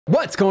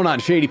What's going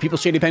on, Shady people?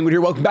 ShadyPenguinn here.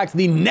 Welcome back to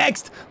the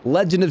next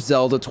Legend of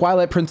Zelda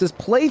Twilight Princess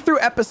playthrough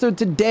episode.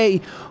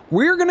 Today,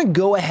 we're gonna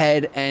go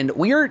ahead and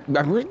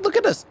look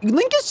at us.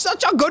 Link is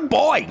such a good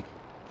boy.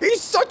 He's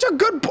such a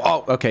good boy.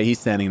 Oh, okay, he's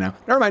standing now.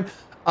 Never mind.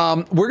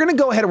 We're gonna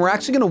go ahead and we're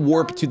actually gonna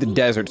warp to the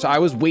desert. So I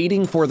was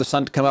waiting for the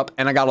sun to come up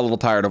and I got a little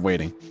tired of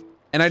waiting.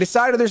 And I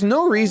decided there's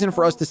no reason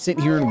for us to sit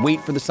here and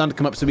wait for the sun to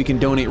come up so we can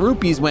donate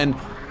rupees when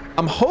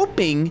I'm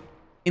hoping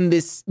in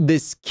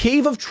this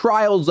Cave of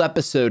Trials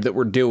episode that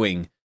we're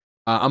doing,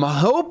 I'm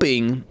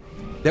hoping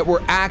that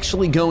we're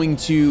actually going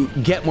to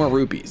get more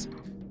rupees.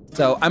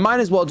 So I might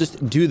as well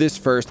just do this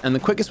first. And the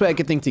quickest way I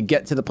could think to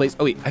get to the place.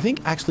 Oh wait, I think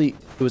actually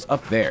it was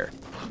up there.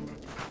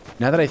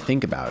 Now that I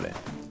think about it,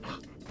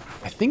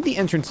 I think the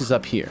entrance is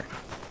up here.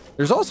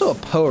 There's also a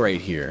Poe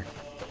right here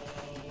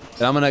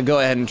that I'm gonna go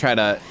ahead and try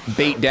to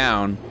bait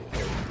down.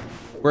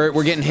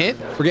 We're getting hit.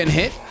 We're getting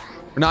hit.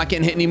 We're not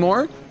getting hit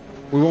anymore.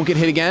 We won't get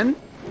hit again.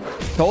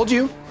 Told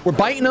you. We're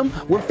biting them.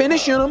 We're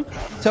finishing them.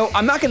 So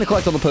I'm not going to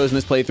collect all the Poes in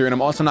this playthrough, and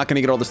I'm also not going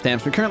to get all the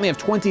stamps. We currently have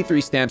 23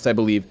 stamps, I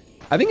believe.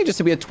 I think it just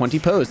said we had 20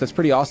 Poes. That's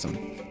pretty awesome.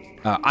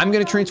 I'm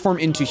going to transform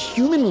into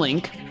Human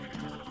Link,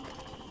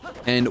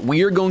 and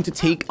we are going to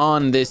take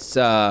on this.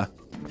 Oh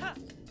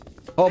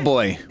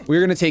boy, we're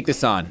going to take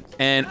this on.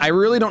 And I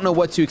really don't know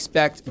what to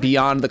expect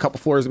beyond the couple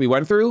floors that we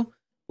went through,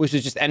 which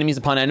is just enemies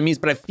upon enemies.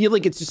 But I feel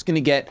like it's just going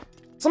to get.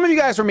 Some of you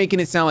guys were making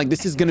it sound like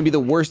this is going to be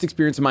the worst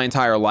experience of my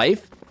entire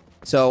life.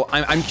 So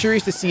I'm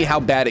curious to see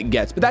how bad it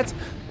gets, but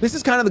this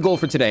is kind of the goal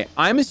for today.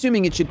 I'm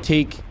assuming it should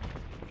take,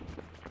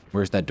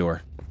 where's that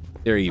door?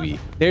 There you be,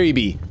 there you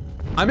be.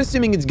 I'm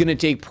assuming it's gonna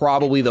take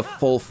probably the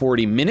full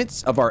 40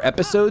 minutes of our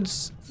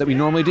episodes that we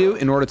normally do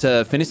in order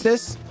to finish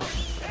this.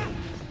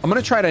 I'm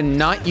gonna try to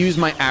not use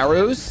my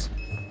arrows.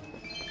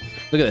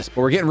 Look at this,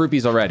 but we're getting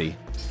rupees already.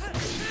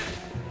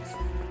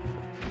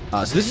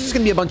 So this is just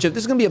gonna be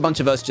a bunch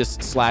of us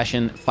just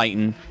slashing,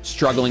 fighting,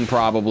 struggling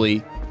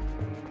probably.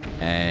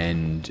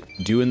 And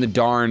doing the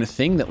darn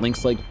thing that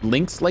Links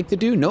like to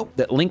do. Nope,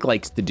 that Link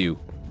likes to do.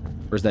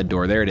 Where's that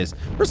door? There it is.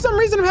 For some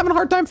reason, I'm having a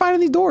hard time finding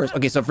these doors.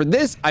 Okay, so for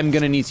this, I'm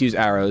gonna need to use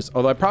arrows.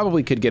 Although I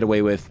probably could get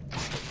away with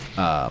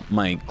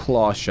my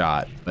claw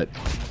shot. But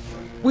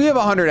we have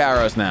 100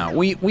 arrows now.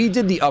 We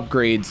did the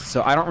upgrades,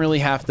 so I don't really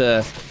have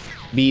to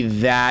be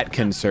that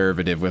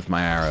conservative with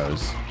my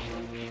arrows.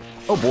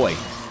 Oh boy,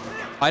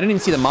 I didn't even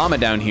see the mama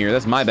down here.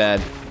 That's my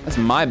bad. That's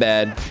my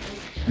bad.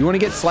 You want to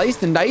get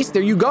sliced and diced?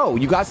 There you go.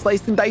 You got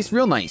sliced and diced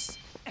real nice.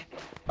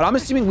 But I'm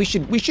assuming we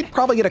should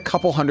probably get a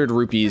couple hundred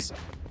rupees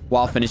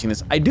while finishing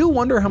this. I do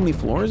wonder how many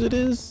floors it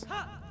is.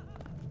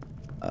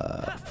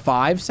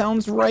 5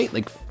 sounds right.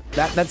 Like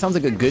that sounds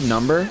like a good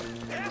number.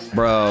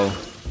 Bro,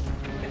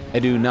 I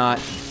do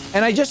not.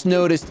 And I just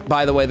noticed,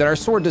 by the way, that our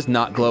sword does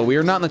not glow. We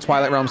are not in the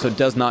Twilight realm, so it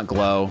does not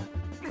glow.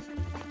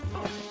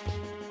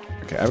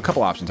 Okay, I have a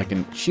couple options. I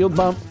can shield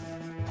bump.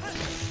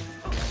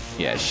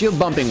 Yeah, shield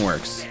bumping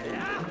works.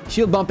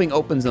 Shield bumping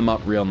opens them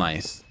up real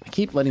nice. I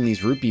keep letting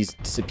these rupees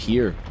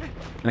disappear.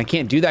 And I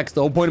can't do that because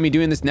the whole point of me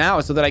doing this now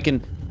is so that I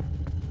can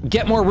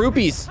get more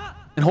rupees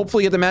and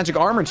hopefully get the magic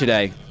armor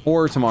today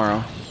or tomorrow.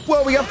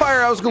 Whoa, we got fire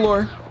arrows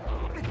galore.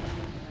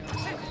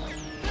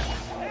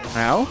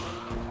 Ow.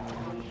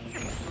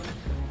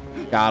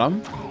 Got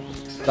him.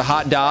 The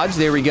hot dodge.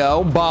 There we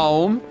go.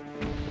 Boom.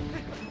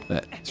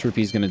 This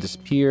rupee is going to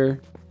disappear.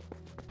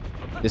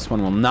 This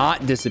one will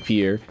not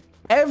disappear.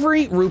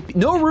 Every rupee,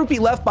 no rupee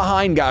left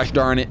behind, gosh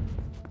darn it.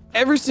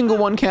 Every single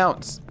one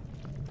counts.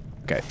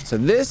 Okay, so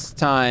this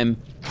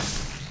time,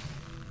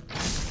 I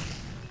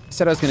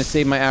said I was gonna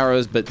save my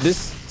arrows, but this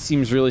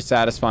seems really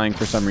satisfying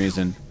for some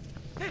reason.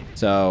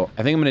 So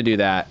I think I'm gonna do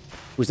that.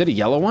 Was that a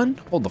yellow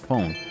one? Hold the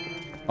phone.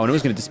 Oh, and it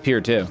was gonna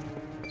disappear too.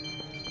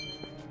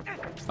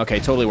 Okay,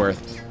 totally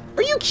worth.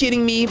 Are you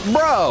kidding me,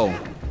 bro?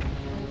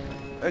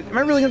 Am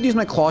I really gonna use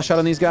my claw shot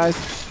on these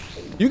guys?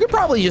 You could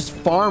probably just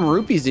farm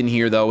rupees in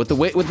here though, with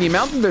the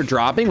amount that they're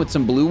dropping, with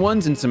some blue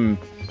ones and some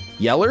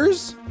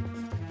yellers.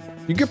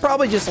 You could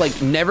probably just like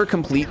never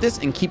complete this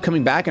and keep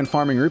coming back and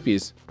farming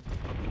rupees.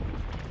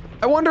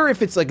 I wonder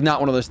if it's like not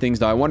one of those things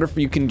though. I wonder if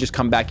you can just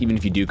come back even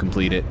if you do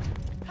complete it.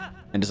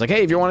 And just like,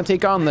 hey, if you want to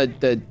take on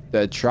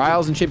the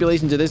trials and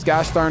tribulations of this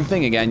gosh darn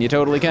thing again, you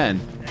totally can.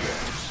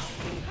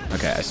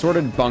 Okay, I sort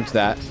of bunked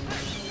that.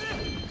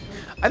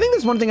 I think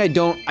that's one thing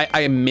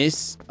I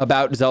miss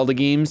about Zelda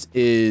games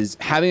is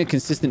having a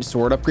consistent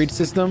sword upgrade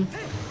system.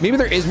 Maybe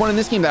there is one in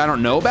this game that I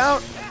don't know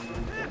about,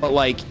 but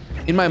like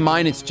in my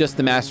mind, it's just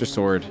the Master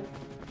Sword.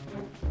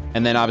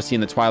 And then obviously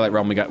in the Twilight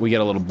realm, we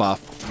get a little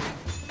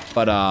buff,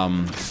 but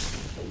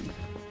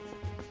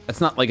that's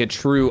not like a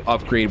true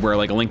upgrade where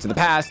like a Link to the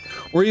Past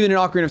or even an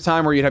Ocarina of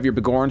Time where you'd have your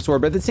Biggoron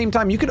sword. But at the same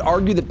time, you could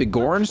argue that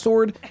Biggoron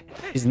sword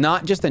is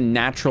not just a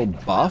natural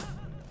buff.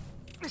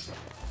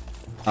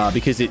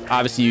 Because it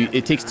obviously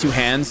it takes 2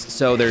 hands,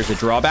 so there's a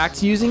drawback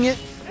to using it.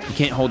 You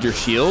can't hold your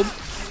shield,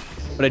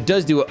 but it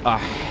does do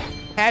a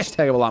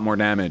hashtag of a lot more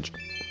damage.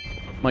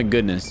 My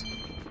goodness.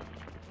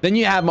 Then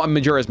you have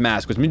Majora's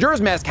Mask, which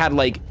Majora's Mask had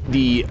like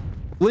the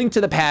Link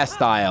to the Past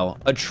style,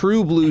 a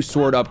true blue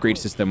sword upgrade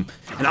system.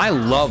 And I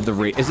love the,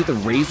 is it the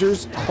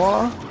Razor's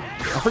Claw?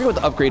 I forget what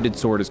the upgraded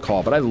sword is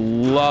called, but I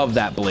love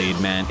that blade,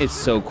 man. It's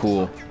so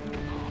cool.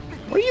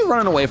 What are you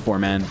running away for,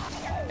 man?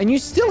 And you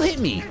still hit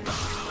me.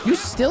 You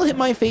still hit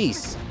my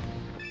face.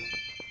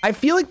 I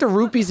feel like the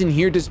rupees in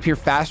here disappear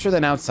faster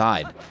than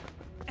outside.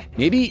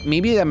 Maybe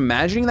I'm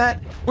imagining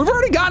that. We've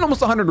already gotten almost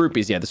 100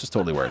 rupees. Yeah, this was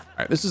totally worth. All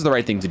right, this is the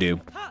right thing to do.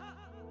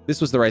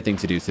 This was the right thing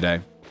to do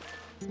today.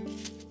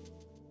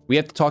 We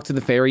have to talk to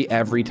the fairy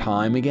every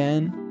time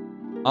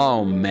again.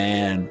 Oh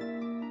man.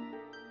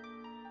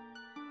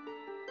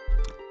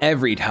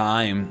 Every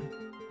time.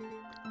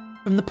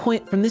 From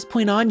this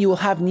point on, you will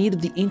have need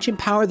of the ancient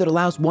power that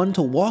allows one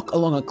to walk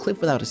along a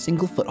cliff without a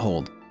single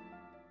foothold.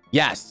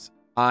 Yes,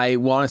 I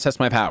want to test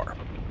my power.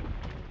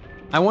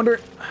 I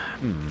wonder.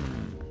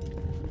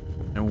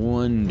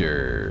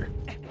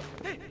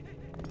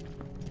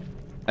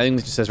 I think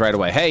this just says right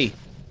away, hey,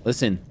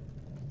 listen,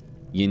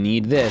 you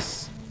need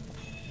this.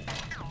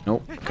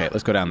 Nope. Okay,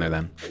 let's go down there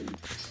then.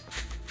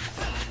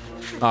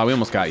 Oh, we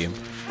almost got you.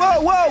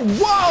 Whoa, whoa,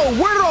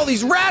 whoa! Where did all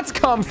these rats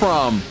come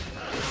from?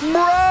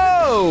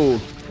 Bro!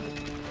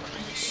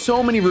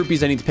 So many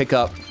rupees I need to pick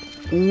up.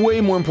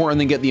 Way more important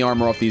than get the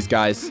armor off these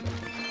guys.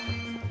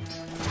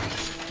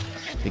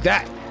 Take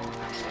that.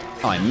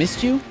 Oh, I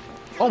missed you?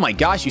 Oh my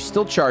gosh, you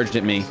still charged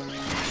at me.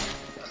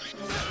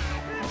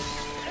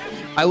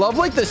 I love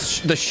like the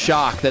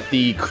shock that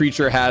the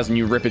creature has when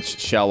you rip its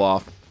shell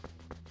off.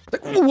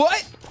 Like,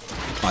 what?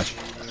 Watch.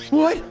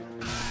 What?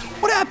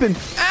 What happened?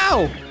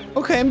 Ow!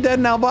 Okay, I'm dead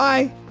now,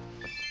 bye.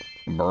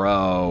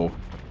 Bro.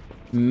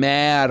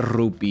 Mad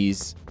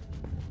rupees.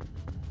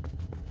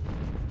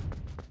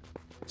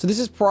 So this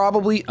is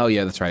probably, oh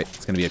yeah, that's right.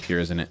 It's gonna be up here,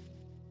 isn't it?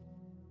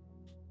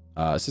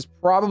 This is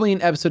probably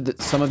an episode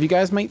that some of you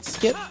guys might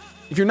skip.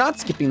 If you're not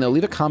skipping though,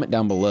 leave a comment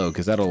down below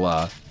because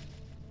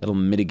that'll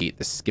mitigate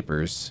the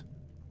skippers.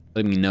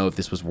 Let me know if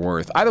this was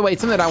worth. Either way,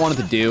 it's something that I wanted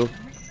to do.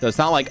 So it's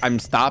not like I'm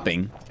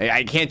stopping.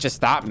 I can't just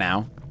stop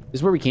now. This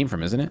is where we came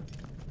from, isn't it?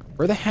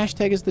 Where the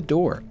hashtag is the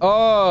door?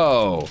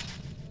 Oh.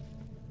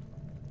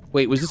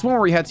 Wait, was this one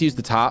where we had to use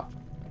the top?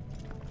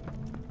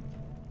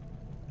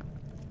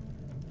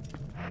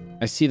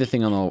 I see the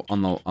thing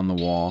on the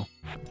wall.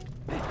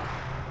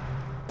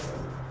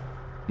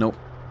 Nope.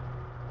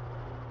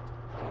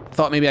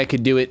 Thought maybe I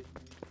could do it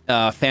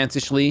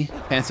fancishly.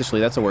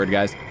 Fancishly, that's a word,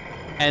 guys.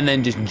 And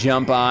then just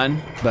jump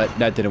on, but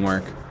that didn't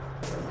work.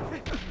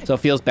 So it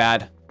feels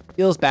bad.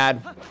 Feels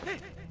bad.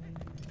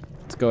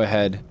 Let's go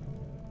ahead.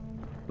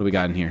 What do we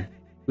got in here?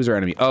 Who's our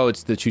enemy? Oh,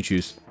 it's the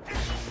choo-choos.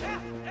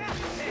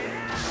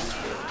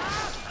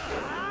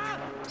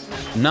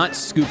 Not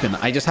scooping.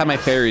 I just have my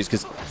fairies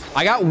because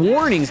I got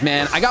warnings,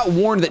 man. I got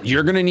warned that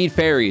you're gonna need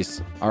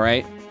fairies. All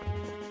right.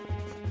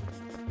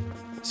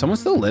 Someone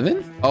still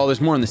living? Oh,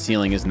 there's more on the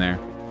ceiling, isn't there?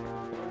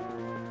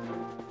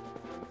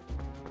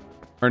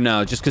 Or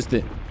no, just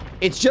because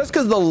it's just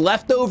because the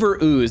leftover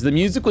ooze. The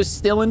music was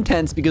still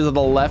intense because of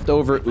the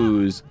leftover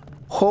ooze.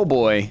 Oh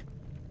boy.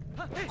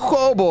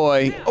 Oh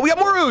boy. Oh, we got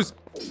more ooze.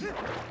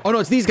 Oh no,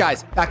 it's these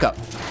guys. Back up.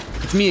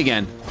 It's me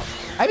again.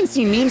 I haven't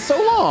seen me in so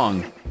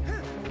long.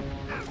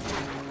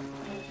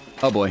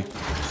 Oh boy.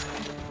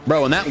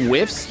 Bro, when that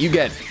whiffs, you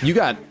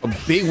got a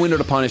big window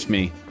to punish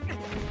me.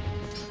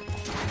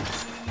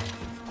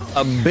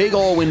 A big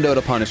old window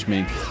to punish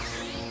me.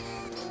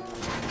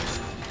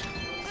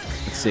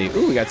 Let's see.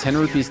 Ooh, we got 10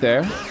 rupees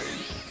there.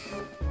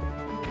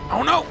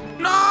 Oh no,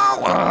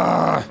 no!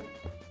 Ugh.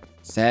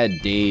 Sad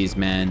days,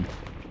 man.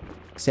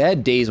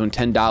 Sad days when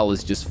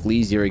 $10 just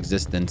flees your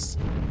existence.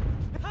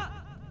 I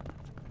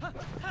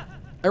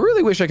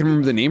really wish I could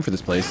remember the name for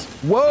this place.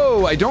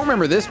 Whoa, I don't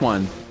remember this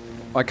one.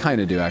 Oh, I kind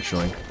of do,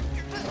 actually.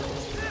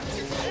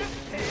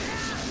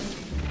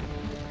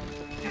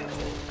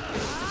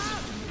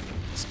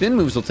 Spin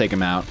moves will take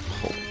him out.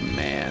 Oh,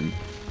 man.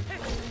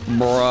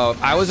 Bro,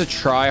 if I was a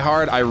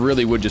tryhard, I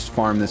really would just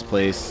farm this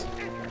place.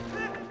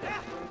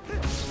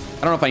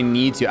 I don't know if I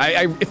need to.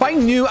 I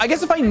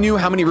guess if I knew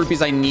how many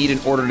rupees I need in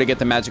order to get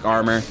the magic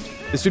armor,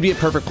 this would be a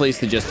perfect place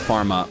to just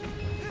farm up.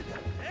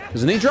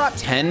 Because when they drop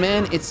 10,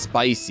 man, it's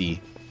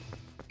spicy.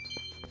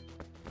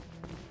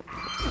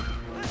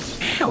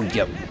 Ow,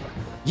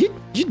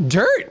 you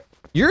dirt.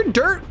 You're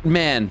dirt,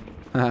 man.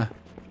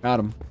 Got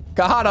him.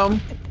 Got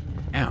him.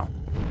 Ow.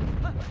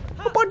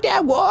 What about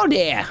that wall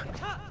there?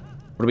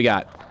 What do we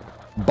got?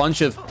 A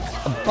bunch of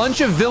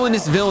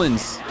villainous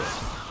villains.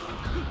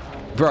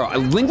 Bro,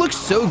 Link looks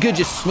so good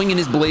just swinging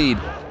his blade.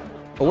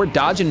 Oh, we're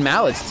dodging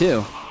mallets too.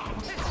 You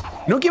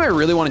know what game I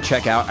really want to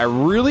check out?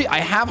 I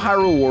have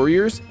Hyrule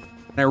Warriors,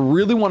 and I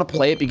really want to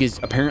play it because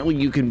apparently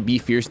you can be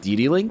Fierce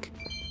Deity Link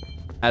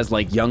as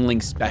like Young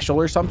Link Special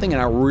or something,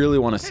 and I really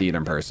want to see it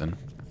in person.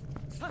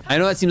 I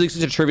know that seems like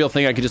such a trivial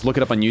thing. I could just look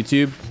it up on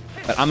YouTube,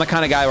 but I'm the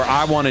kind of guy where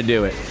I want to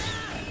do it.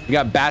 We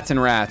got bats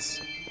and rats.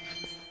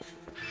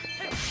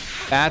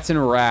 Bats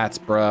and rats,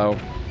 bro.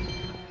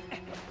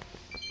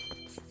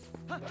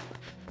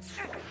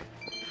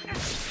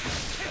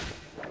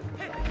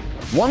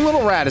 One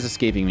little rat is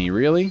escaping me,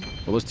 really?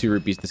 Well, those 2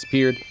 rupees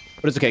disappeared.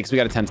 But it's okay, because we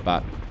got a 10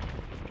 spot.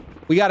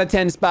 We got a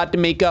 10 spot to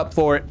make up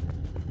for it.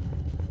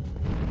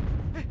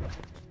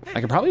 I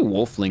could probably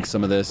wolf link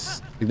some of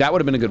this. Like, that would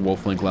have been a good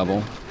wolf link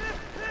level.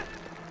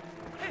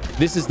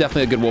 This is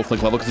definitely a good wolf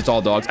link level because it's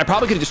all dogs. I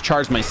probably could have just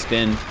charged my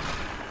spin.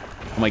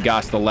 Oh my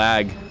gosh, the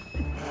lag.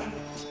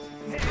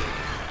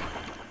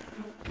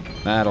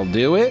 That'll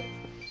do it.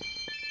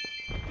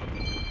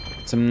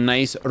 Some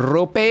nice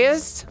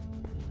rupees.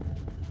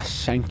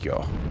 Thank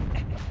you.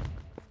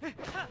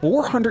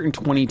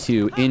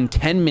 422 in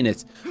 10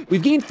 minutes.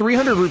 We've gained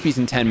 300 rupees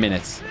in 10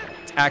 minutes.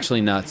 It's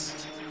actually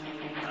nuts.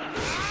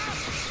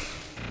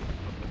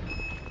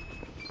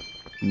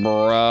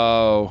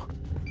 Bro.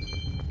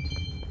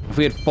 If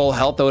we had full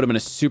health, that would have been a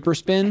super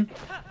spin.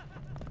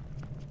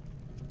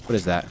 What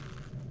is that?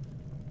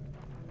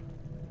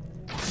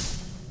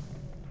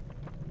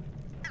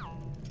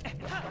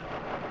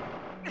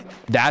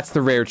 That's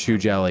the rare chew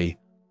jelly.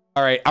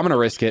 All right, I'm gonna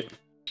risk it.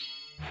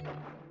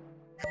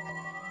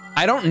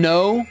 I don't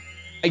know.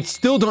 I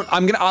still don't.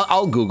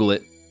 I'll Google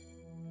it.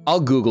 I'll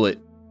Google it.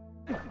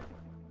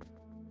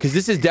 Because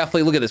this is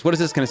definitely, look at this. What is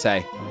this gonna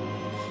say?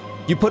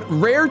 You put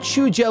rare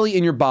chew jelly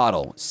in your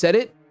bottle. Set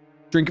it,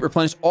 drink it,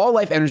 replenish all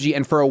life energy,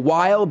 and for a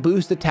while,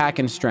 boost attack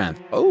and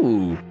strength.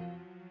 Oh.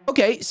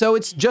 Okay, so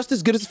it's just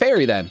as good as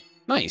fairy then.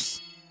 Nice.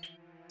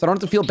 So I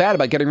don't have to feel bad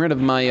about getting rid of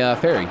my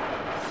fairy.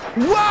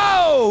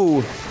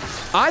 Whoa!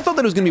 I thought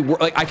that it was gonna be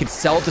like I could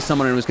sell it to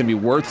someone and it was gonna be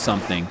worth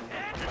something.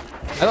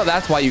 I thought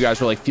that's why you guys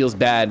were like, feels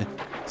bad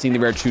seeing the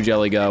rare chew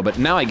jelly go, but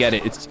now I get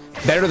it. It's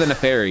better than a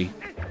fairy.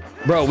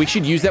 Bro, we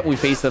should use that when we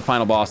face the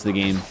final boss of the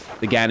game,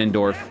 the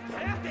Ganondorf.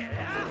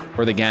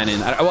 Or the Ganon.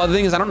 Well, the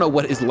thing is, I don't know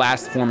what his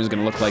last form is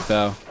gonna look like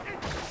though.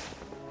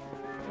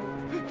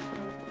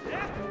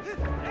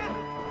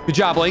 Good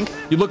job, Link.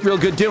 You look real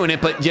good doing it,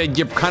 but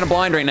you're kind of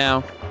blind right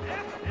now.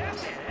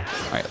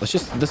 All right, let's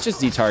just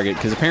Z-target,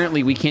 because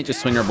apparently we can't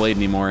just swing our blade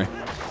anymore.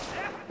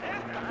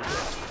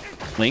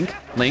 Link,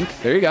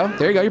 there you go.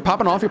 There you go. You're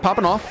popping off. You're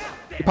popping off.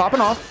 You're popping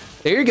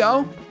off. There you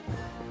go.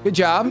 Good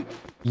job.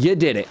 You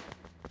did it.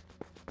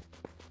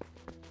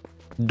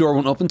 Door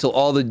won't open until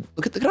all the...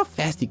 Look at how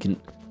fast he can...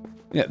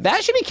 Yeah,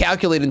 that should be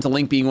calculated into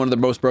Link being one of the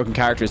most broken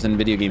characters in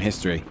video game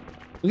history.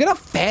 Look at how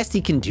fast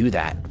he can do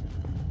that.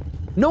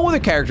 No other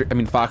character... I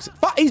mean, Fox...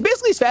 He's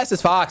basically as fast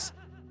as Fox.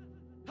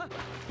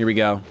 Here we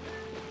go.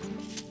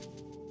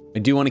 I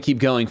do want to keep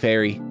going,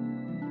 Fairy.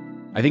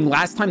 I think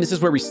last time this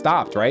is where we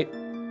stopped, right?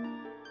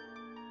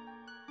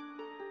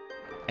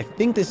 I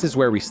think this is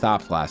where we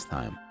stopped last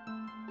time.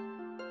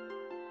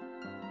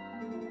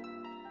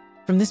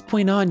 From this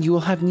point on, you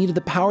will have need of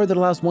the power that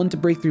allows one to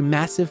break through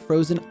massive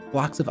frozen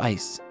blocks of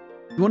ice.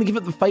 If you want to give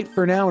up the fight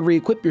for now and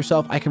re-equip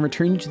yourself, I can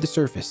return you to the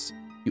surface.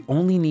 You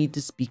only need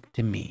to speak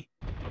to me.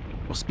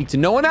 We'll speak to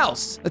no one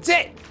else. That's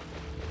it.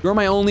 You're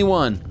my only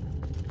one.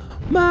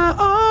 My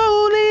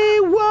only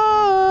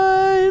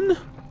one.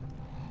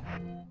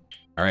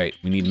 All right,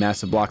 we need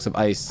massive blocks of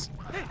ice.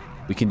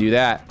 We can do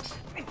that.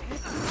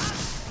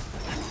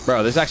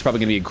 Bro, this is actually probably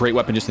gonna be a great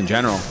weapon just in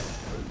general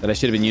that I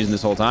should have been using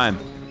this whole time.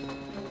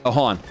 Oh,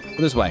 hold on.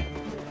 Go this way.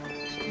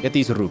 Get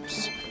these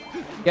rupees.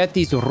 Get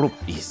these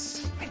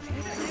rupees.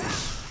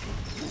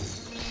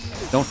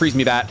 Don't freeze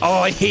me, bat. Oh,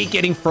 I hate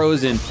getting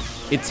frozen.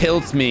 It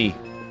tilts me.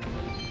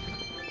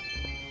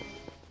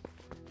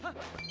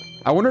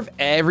 I wonder if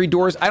every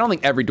door's... I don't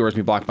think every door is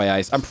gonna be blocked by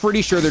ice. I'm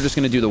pretty sure they're just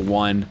gonna do the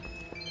one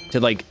to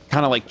like,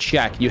 kind of like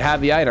check. You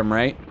have the item,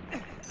 right?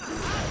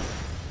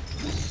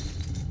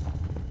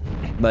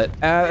 But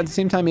at the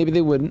same time, maybe they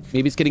wouldn't.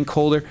 Maybe it's getting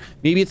colder.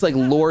 Maybe it's like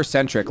lore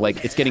centric.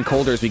 Like it's getting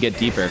colder as we get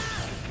deeper.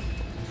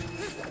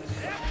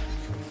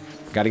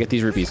 Got to get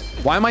these rupees.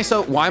 Why am I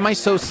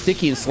so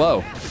sticky and slow?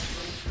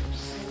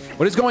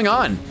 What is going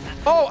on?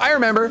 Oh, I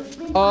remember.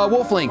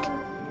 Wolf Link.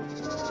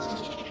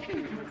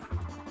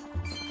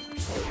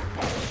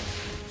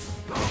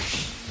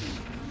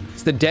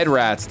 It's the dead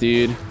rats,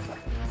 dude.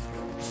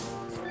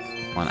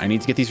 Come on, I need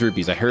to get these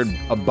rupees. I heard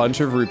a bunch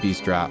of rupees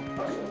drop.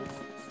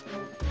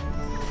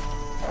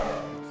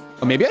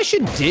 Oh, maybe I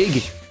should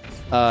dig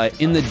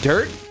in the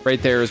dirt right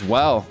there as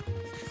well.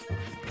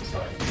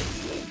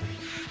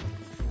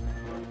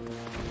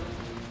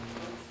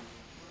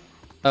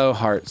 Oh,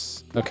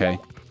 hearts. Okay.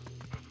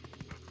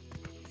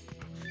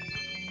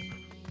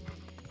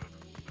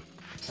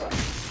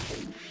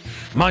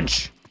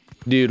 Munch.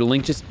 Dude,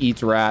 Link just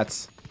eats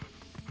rats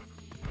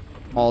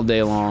all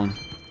day long.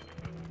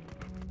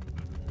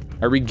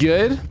 Are we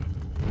good?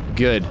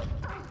 Good.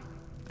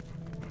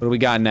 What do we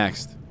got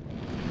next?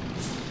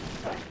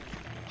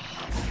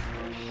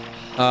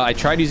 I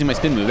tried using my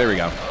spin move. There we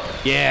go.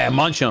 Yeah,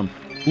 munch them.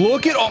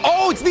 Look at...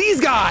 Oh, it's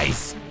these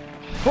guys.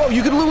 Bro,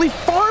 you could literally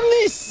farm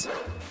this.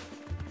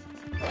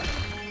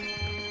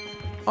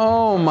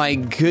 Oh my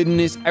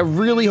goodness. I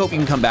really hope you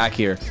can come back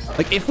here.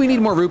 Like, if we need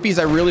more rupees,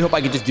 I really hope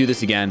I could just do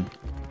this again.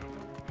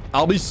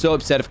 I'll be so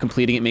upset if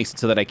completing it makes it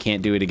so that I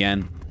can't do it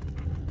again.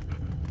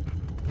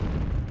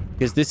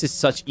 Because this is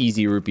such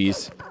easy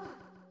rupees.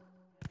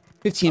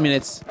 15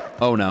 minutes.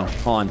 Oh no.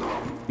 Hold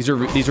on. These are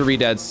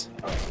redeads.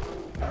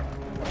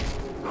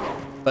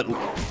 But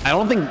I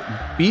don't think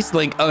Beast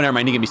Link... Oh, never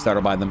mind. He can be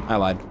startled by them. I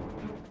lied.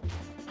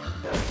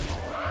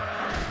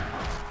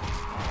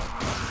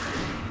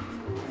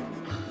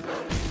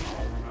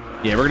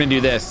 Yeah, we're gonna do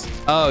this.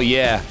 Oh,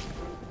 yeah.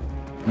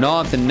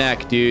 Not the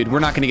neck, dude. We're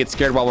not gonna get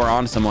scared while we're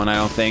on someone, I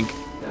don't think.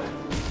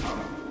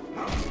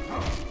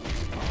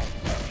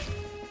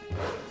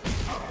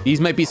 These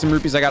might be some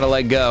rupees I gotta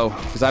let go,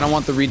 because I don't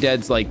want the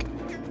re-deads, like,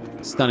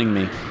 stunning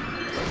me.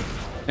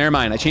 Never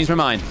mind. I changed my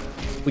mind.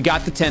 We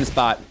got the 10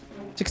 spot.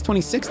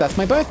 626, that's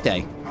my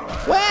birthday.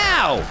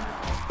 Wow!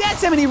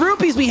 That's how many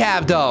rupees we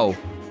have, though.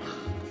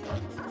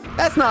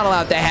 That's not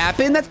allowed to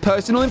happen. That's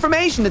personal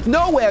information. That's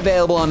nowhere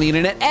available on the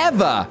internet,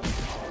 ever.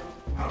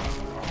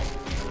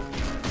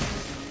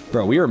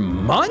 Bro, we are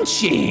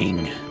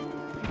munching.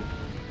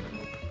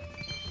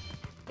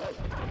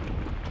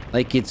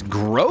 Like it's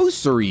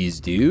groceries,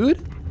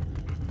 dude.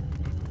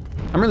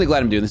 I'm really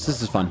glad I'm doing this.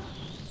 This is fun.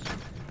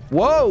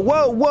 Whoa,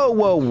 whoa, whoa,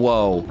 whoa,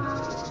 whoa.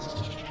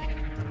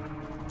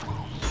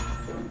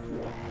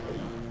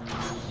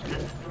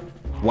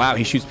 Wow,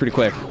 he shoots pretty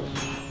quick.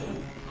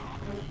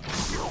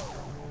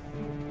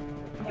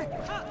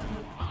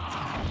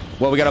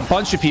 Well, we got a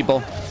bunch of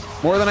people.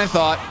 More than I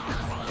thought.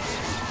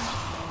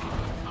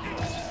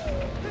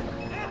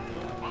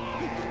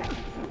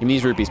 Give me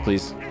these rupees,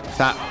 please.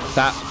 Stop,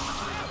 stop.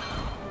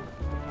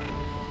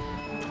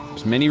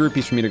 There's many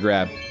rupees for me to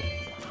grab.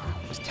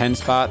 This 10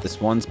 spot, this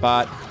 1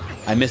 spot.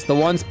 I missed the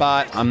 1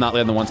 spot. I'm not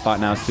letting the 1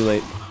 spot now. It's too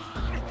late.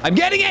 I'm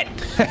getting it!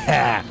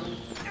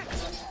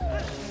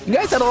 You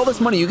guys had all this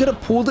money. You could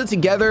have pooled it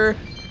together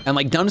and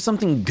like done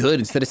something good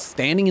instead of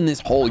standing in this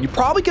hole. You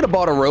probably could have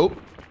bought a rope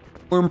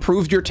or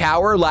improved your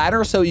tower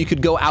ladder so you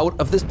could go out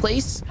of this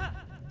place.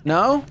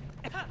 No?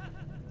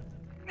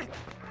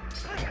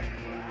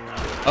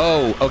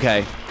 Oh,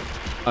 okay.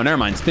 Oh, never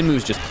mind. Spin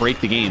moves just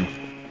break the game.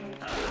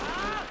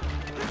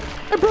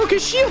 I broke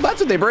his shield.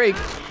 That's what they break.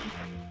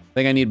 I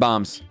think I need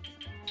bombs.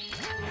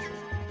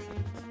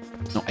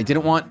 No, I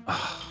didn't want...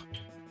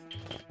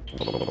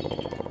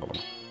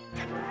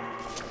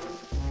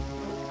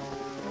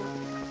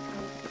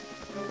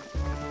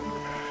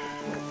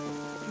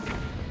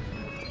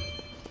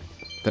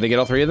 Did I get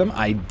all 3 of them?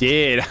 I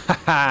did.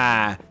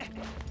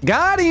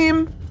 Got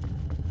him.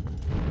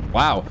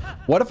 Wow.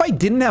 What if I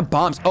didn't have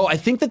bombs? Oh, I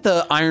think that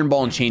the iron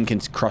ball and chain can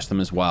crush them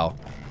as well.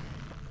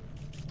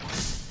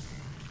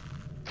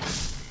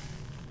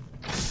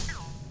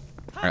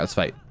 All right, let's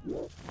fight.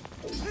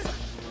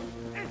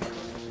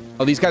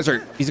 Oh, these guys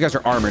are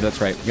armored.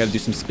 That's right. We got to do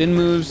some spin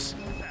moves.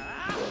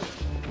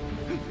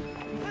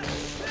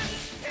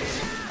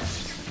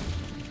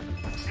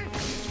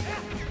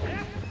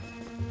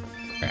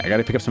 All right, I got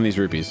to pick up some of these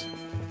rupees.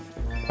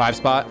 5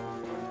 spot.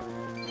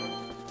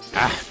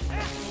 Ah.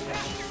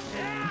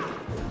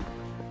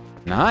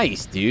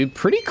 Nice, dude.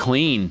 Pretty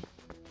clean.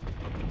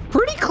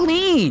 Pretty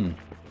clean.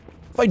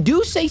 If I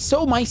do say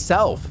so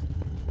myself.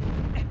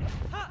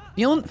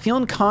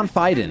 Feeling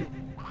confident.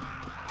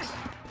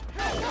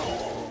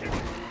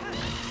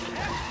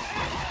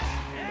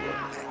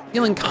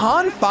 Feeling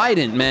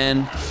confident,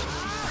 man.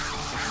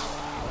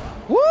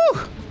 Woo!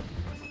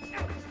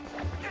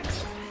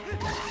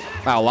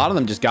 Wow, a lot of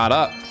them just got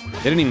up.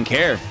 They didn't even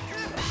care.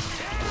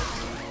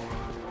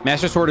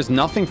 Master Sword is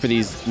nothing for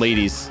these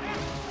ladies.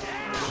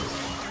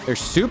 They're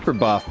super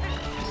buff.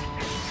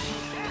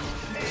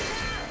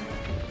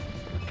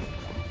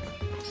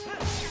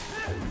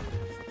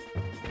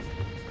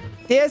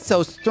 They're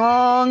so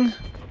strong.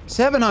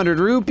 700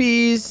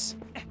 rupees.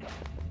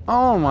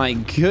 Oh my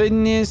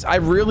goodness. I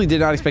really did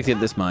not expect it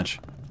this much.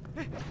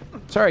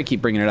 Sorry I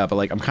keep bringing it up, but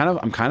like I'm kind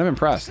of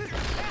impressed.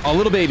 Oh,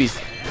 little babies.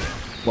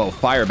 Whoa,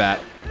 fire bat.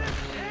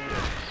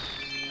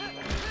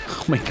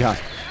 Oh my god.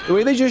 The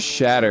way they just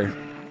shatter.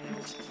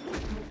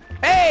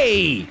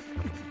 Hey!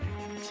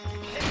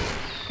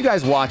 You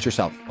guys watch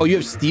yourself. Oh, you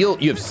have steel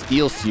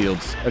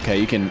shields. Okay,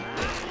 you can...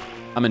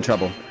 I'm in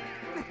trouble.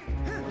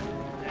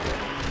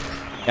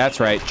 That's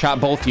right. Chop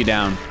both of you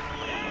down.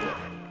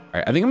 All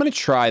right, I think I'm gonna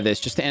try this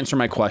just to answer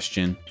my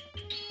question.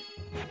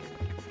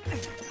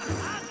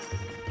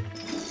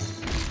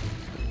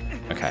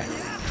 Okay.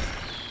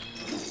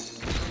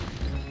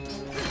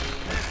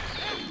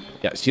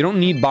 Yeah, so you don't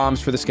need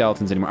bombs for the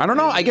skeletons anymore. I don't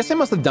know. I guess I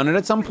must have done it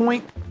at some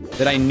point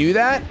that I knew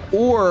that,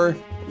 or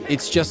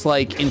it's just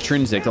like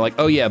intrinsic. They're like,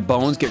 oh yeah,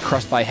 bones get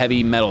crushed by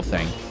heavy metal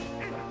thing.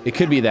 It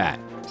could be that.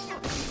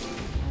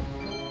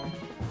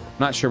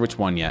 Not sure which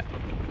one yet.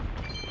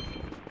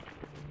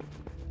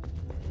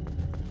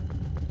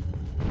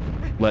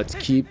 Let's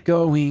keep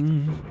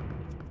going.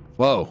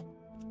 Whoa.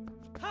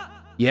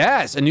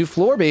 Yes, a new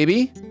floor,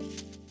 baby.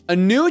 A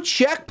new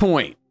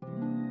checkpoint.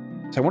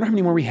 So I wonder how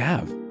many more we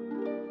have.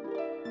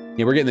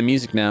 Yeah, we're getting the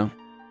music now.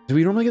 Do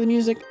we normally get the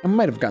music? I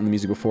might have gotten the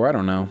music before. I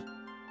don't know.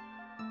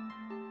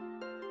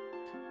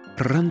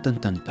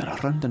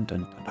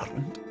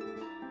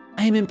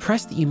 I am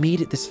impressed that you made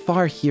it this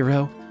far,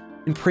 hero.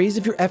 In praise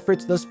of your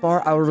efforts thus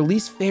far, I will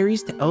release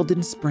fairies to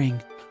Elden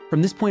Spring.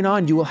 From this point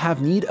on, you will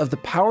have need of the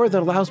power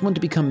that allows one to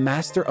become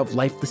master of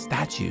lifeless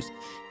statues.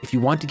 If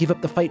you want to give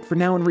up the fight for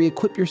now and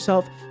re-equip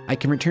yourself, I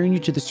can return you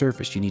to the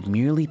surface. You need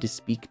merely to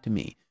speak to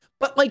me.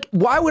 But like,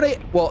 why would I?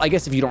 Well, I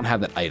guess if you don't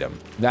have that item,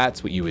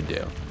 that's what you would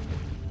do.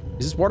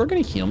 Is this water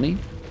gonna heal me?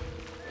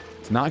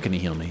 It's not gonna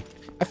heal me.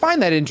 I find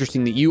that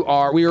interesting that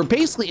we were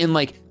basically in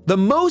like the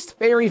most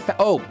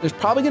oh, there's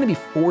probably gonna be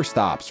 4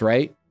 stops,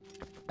 right?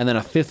 And then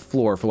a 5th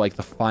floor for like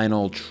the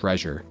final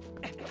treasure.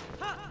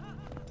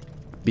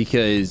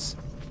 Because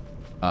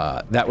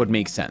that would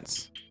make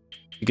sense.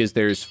 Because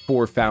there's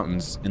 4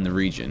 fountains in the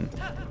region.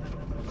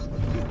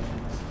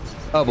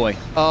 Oh boy,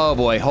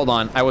 hold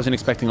on. I wasn't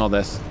expecting all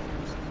this.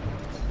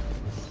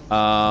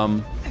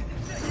 Nope,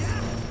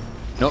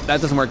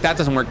 that doesn't work, that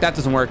doesn't work, that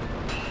doesn't work.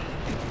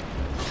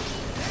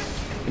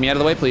 Get me out of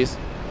the way, please.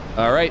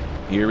 All right,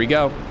 here we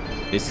go.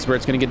 This is where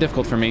it's gonna get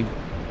difficult for me.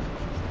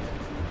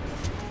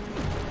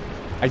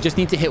 I just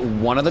need to hit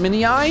one of them in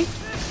the eye.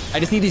 I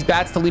just need these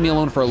bats to leave me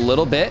alone for a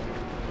little bit.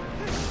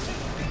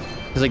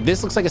 Because like,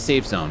 this looks like a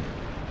safe zone.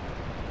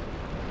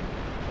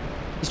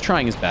 He's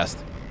trying his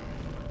best.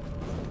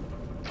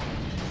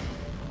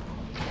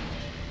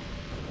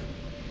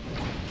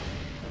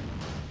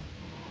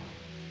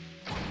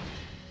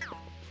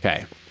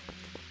 Okay.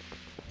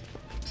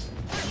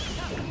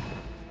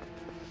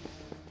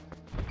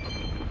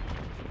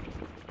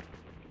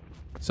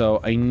 So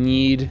I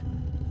need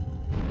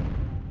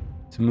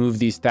to move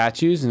these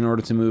statues in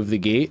order to move the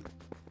gate.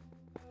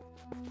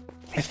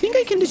 I think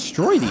I can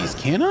destroy these,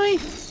 can I?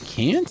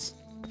 Can't?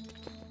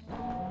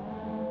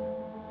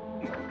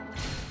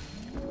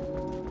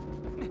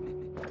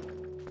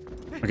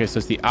 Okay, so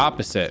it's the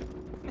opposite,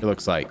 it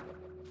looks like.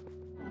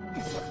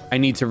 I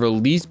need to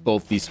release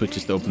both these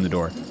switches to open the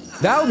door.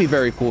 That would be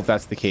very cool if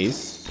that's the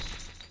case.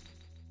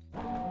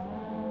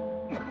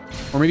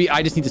 Or maybe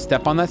I just need to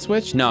step on that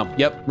switch. No,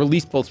 yep,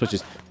 release both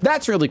switches.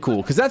 That's really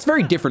cool, because that's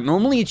very different.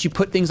 Normally it's you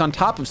put things on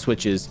top of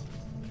switches,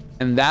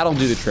 and that'll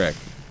do the trick.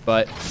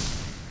 But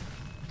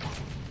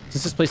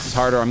since this place is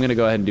harder, I'm gonna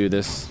go ahead and do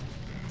this.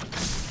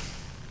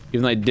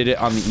 Even though I did it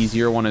on the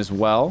easier one as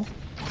well.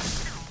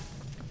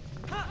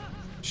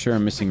 Sure,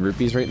 I'm missing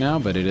rupees right now,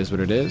 but it is what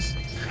it is.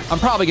 I'm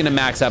probably gonna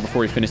max out before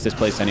we finish this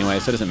place anyway,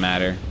 so it doesn't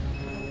matter.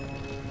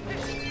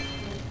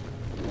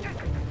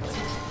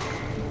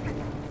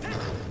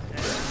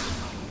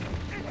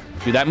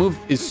 Dude, that move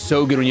is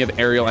so good when you have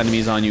aerial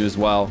enemies on you as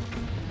well.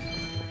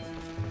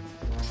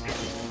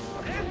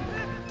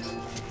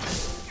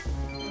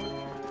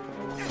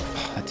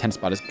 Oh, that 10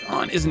 spot is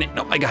gone, isn't it?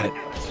 Nope, I got it.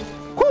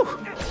 Whew.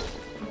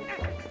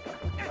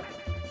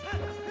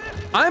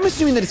 I'm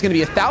assuming that it's gonna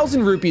be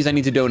 1,000 rupees I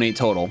need to donate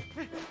total.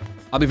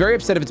 I'll be very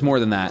upset if it's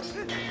more than that.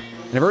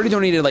 And I've already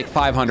donated like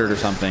 500 or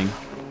something.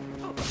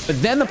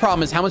 But then the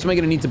problem is, how much am I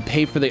gonna need to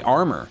pay for the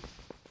armor?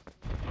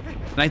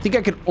 And I think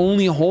I could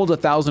only hold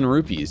 1,000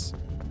 rupees.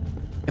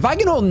 If I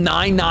can hold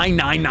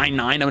 99999,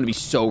 I'm gonna be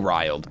so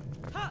riled.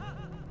 Oh,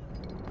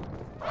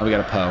 we got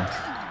a Poe.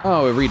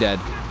 Oh, a re-dead.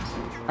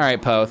 All right,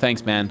 Poe,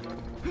 thanks, man.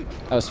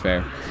 That was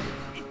fair.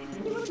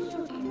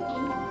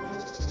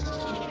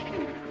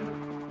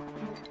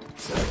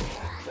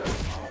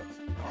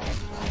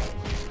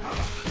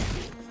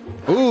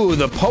 Ooh,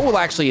 the Poe will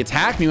actually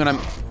attack me when I'm...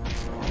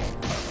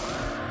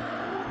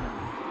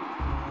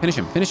 Finish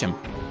him, finish him.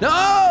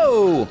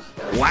 No!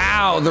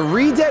 Wow, the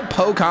re-dead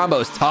Poe combo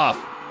is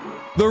tough.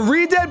 The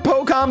re-dead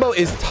Poe combo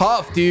is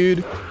tough,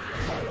 dude.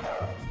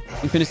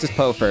 We finish this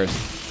Poe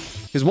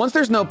first. Because once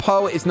there's no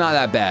Poe, it's not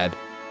that bad.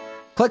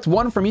 Collect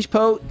 1 from each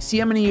Poe. See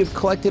how many you've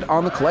collected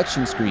on the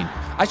collection screen.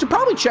 I should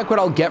probably check what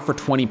I'll get for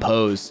 20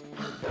 Poes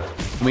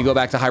when we go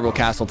back to Hyrule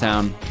Castle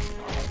Town.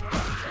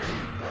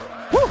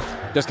 Woo!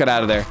 Just got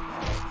out of there.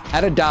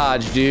 Had a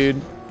dodge,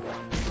 dude.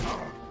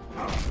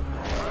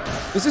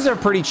 This is a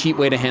pretty cheap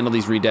way to handle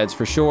these re-deads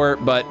for sure,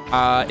 but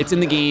it's in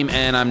the game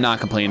and I'm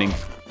not complaining.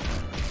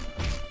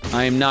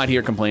 I am not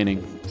here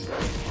complaining.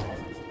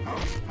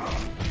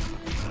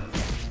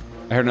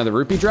 I heard another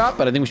rupee drop,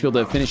 but I think we should be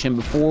able to finish him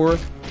before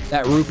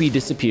that rupee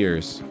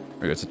disappears. There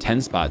we go, it's a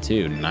 10 spot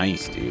too.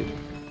 Nice, dude.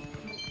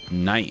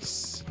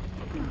 Nice.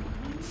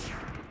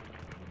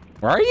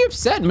 Why are you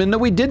upset, man? No,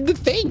 we did the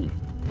thing.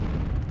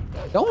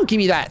 Don't give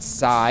me that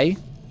sigh.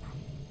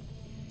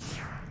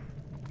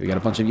 We got a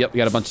bunch of, yep, we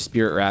got a bunch of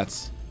spirit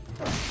rats.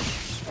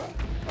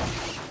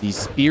 These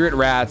spirit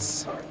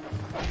rats.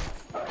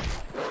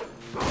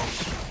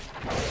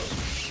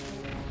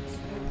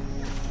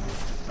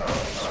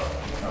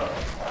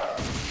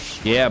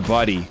 Yeah,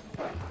 buddy.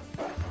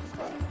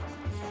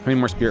 How many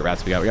more spirit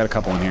rats we got? We got a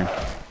couple in here.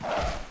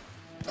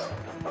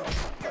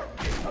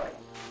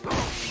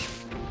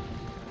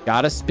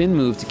 Got a spin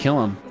move to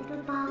kill him.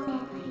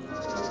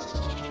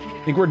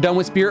 Think we're done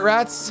with spirit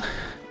rats?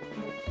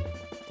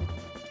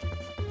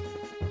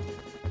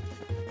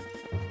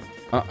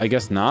 I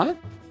guess not.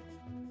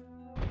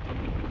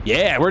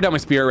 Yeah, we're done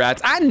with spirit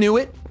rats. I knew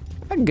it.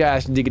 I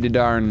gosh diggity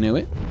darn knew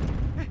it.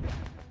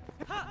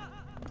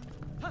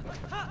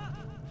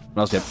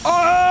 What else do you have?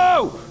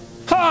 Oh!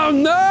 Oh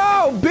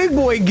no! Big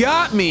boy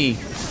got me.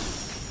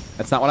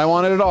 That's not what I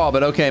wanted at all,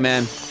 but okay,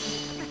 man.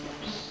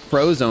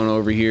 Frozone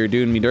over here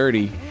doing me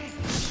dirty.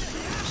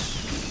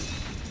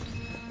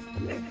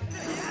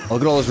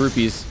 Look at all those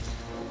rupees.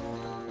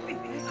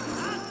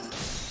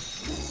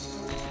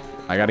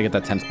 I gotta get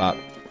that 10 spot.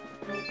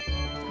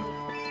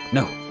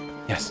 No.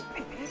 Yes.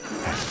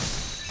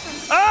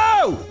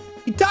 Oh!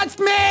 He touched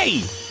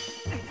me!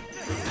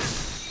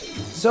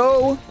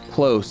 So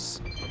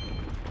close.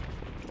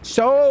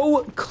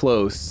 So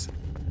close.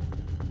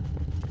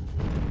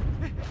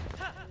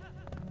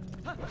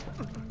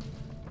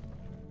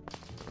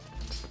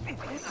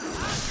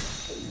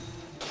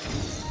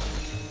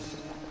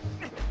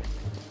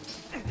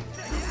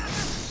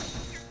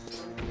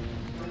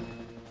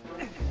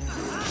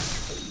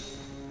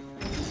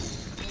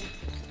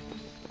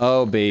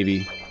 Oh,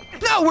 baby.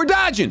 No, we're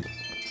dodging.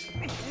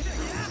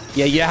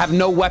 Yeah, you have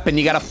no weapon.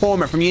 You got to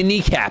form it from your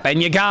kneecap and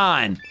you're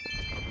gone.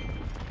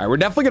 All right, we're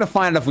definitely going to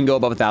find it if we can go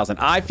above 1,000.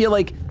 I feel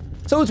like,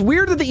 so it's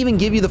weird that they even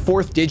give you the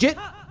 4th digit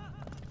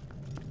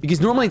because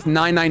normally it's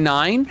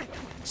 999.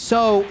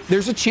 So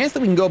there's a chance that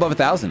we can go above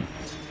 1,000.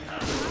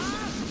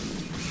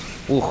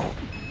 Ooh.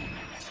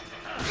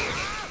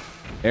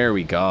 There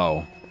we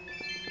go.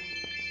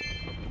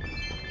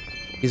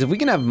 Because if we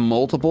can have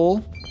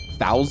multiple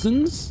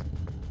thousands.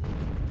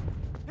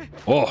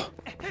 Oh.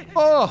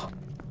 Oh.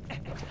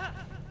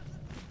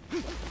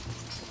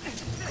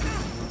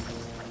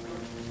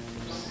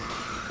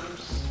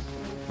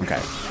 Okay.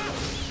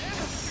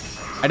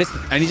 I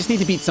just need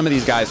to beat some of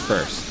these guys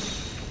first.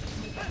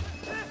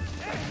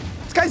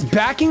 This guy's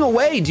backing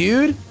away,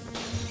 dude.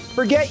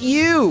 Forget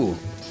you.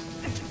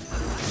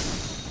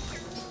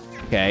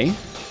 Okay.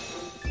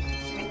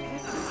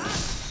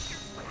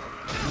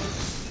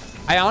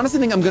 I honestly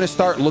think I'm gonna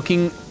start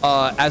looking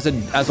as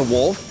a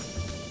wolf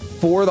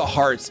for the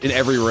hearts in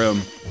every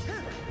room.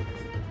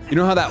 You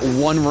know how that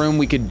one room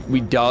we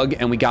dug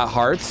and we got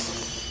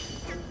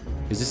hearts?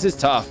 Because this is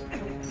tough.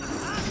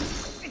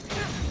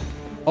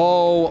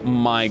 Oh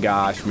my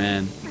gosh,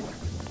 man.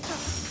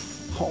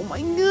 Oh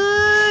my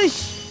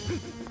gosh.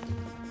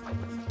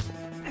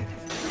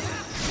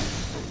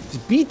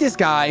 Just beat this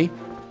guy.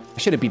 I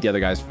should have beat the other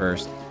guys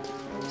first.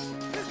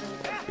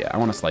 Yeah, I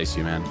want to slice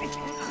you, man.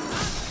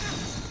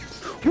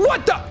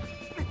 What the?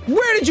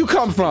 Where did you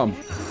come from?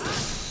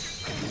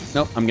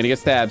 Nope, I'm gonna get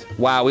stabbed.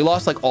 Wow, we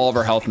lost like all of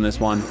our health in this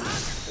one.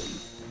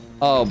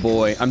 Oh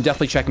boy, I'm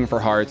definitely checking for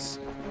hearts.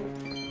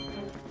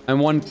 I'm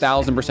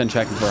 1000%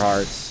 checking for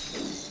hearts.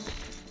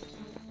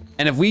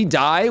 And if we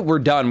die, we're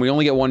done. We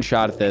only get one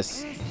shot at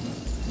this.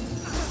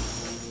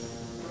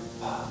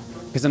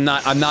 Because I'm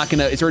not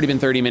gonna, it's already been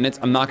 30 minutes.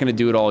 I'm not gonna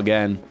do it all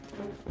again.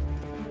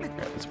 Right,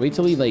 let's wait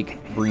till he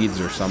like breathes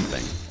or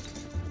something.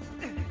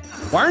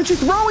 Why aren't you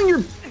throwing your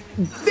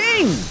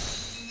thing?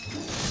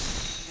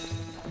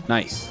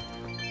 Nice.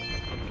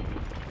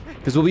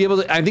 Because we'll be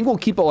able to, I think we'll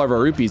keep all of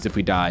our rupees if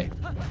we die.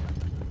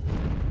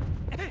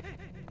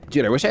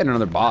 Dude, I wish I had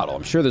another bottle.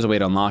 I'm sure there's a way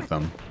to unlock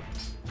them.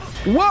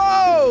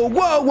 Whoa,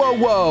 whoa, whoa,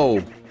 whoa.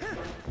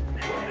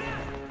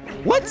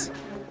 What?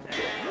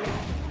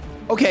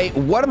 Okay,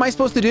 what am I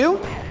supposed to do?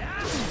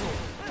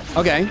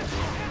 Okay.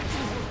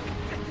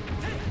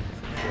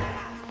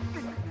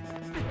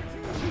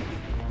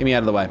 Get me out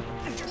of the way.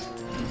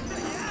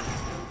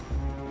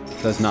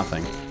 Does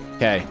nothing.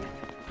 Okay.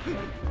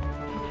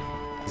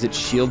 Is it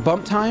shield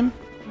bump time?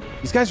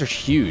 These guys are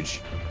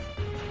huge.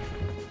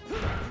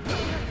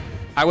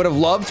 I would have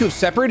loved to have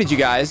separated you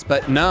guys,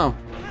 but no.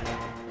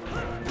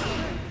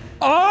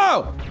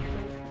 Oh!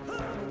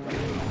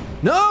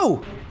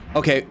 No!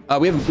 Okay,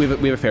 we have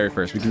a fairy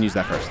first. We can use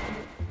that first.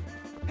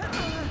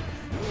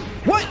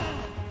 What?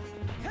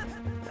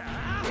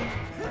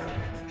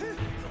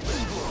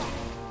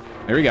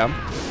 There we go.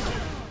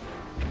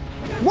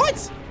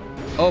 What?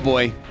 Oh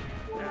boy.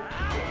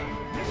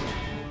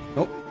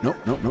 Nope, nope,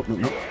 nope, nope, nope,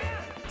 nope.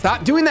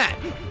 Stop doing that.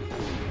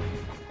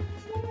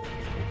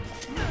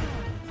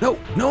 No,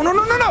 no, no,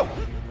 no, no, no.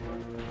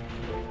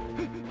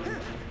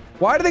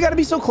 Why do they gotta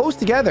be so close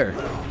together?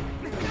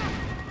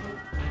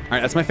 All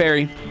right, that's my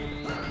fairy.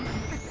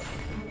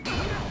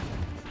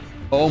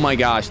 Oh my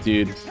gosh,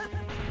 dude.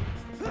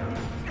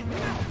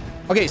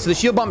 Okay, so the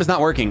shield bump is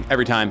not working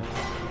every time.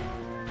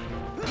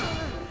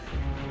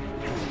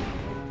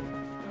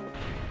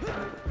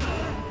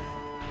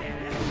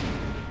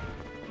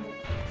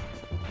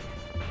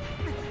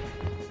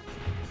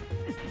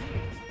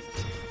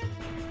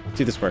 Let's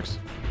see if this works.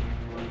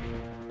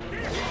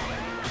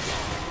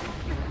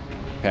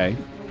 Okay.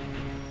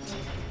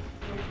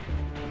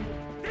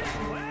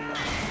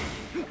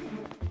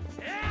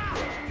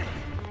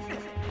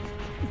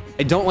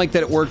 I don't like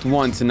that it worked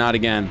once and not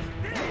again.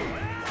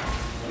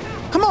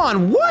 Come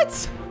on,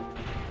 what?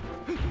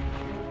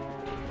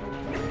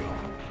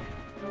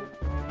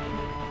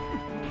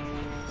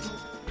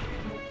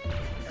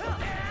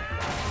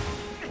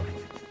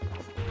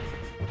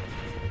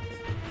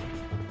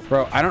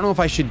 Bro, I don't know if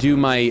I should do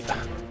my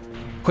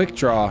quick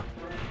draw.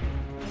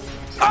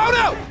 Oh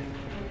no!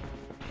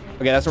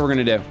 Okay, that's what we're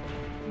gonna do.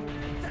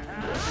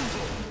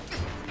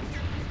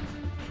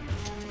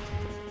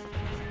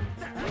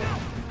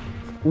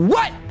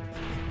 What?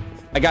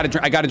 I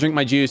gotta drink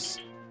my juice.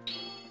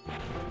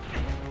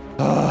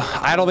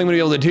 I don't think I'm gonna be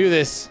able to do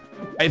this.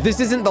 If this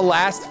isn't the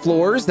last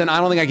floors, then I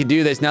don't think I could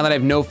do this now that I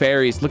have no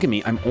fairies. Look at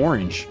me, I'm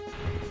orange.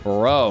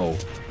 Bro.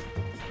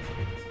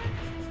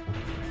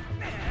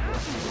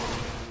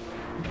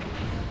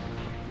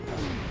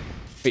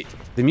 Wait,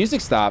 the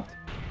music stopped.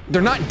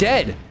 They're not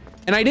dead.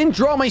 And I didn't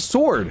draw my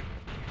sword.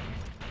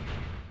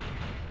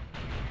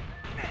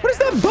 What is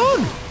that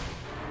bug?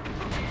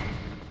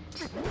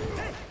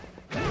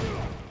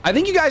 I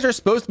think you guys are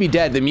supposed to be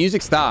dead. The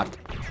music stopped.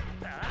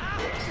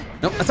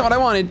 Nope, that's not what I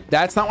wanted.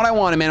 That's not what I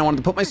wanted, man. I wanted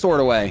to put my sword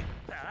away.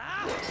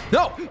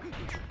 No!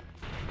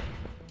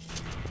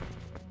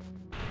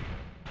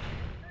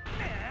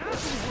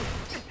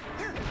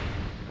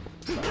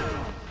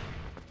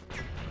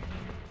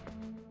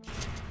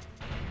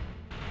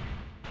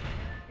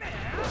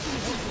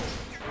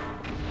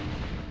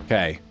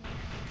 Okay.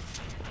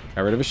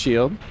 Got rid of a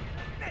shield.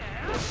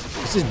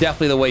 This is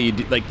definitely the way you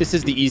do, like, this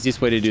is the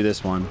easiest way to do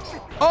this one.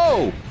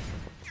 Oh!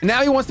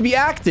 Now he wants to be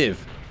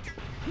active.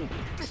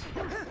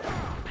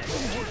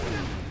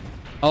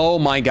 Oh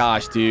my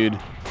gosh, dude.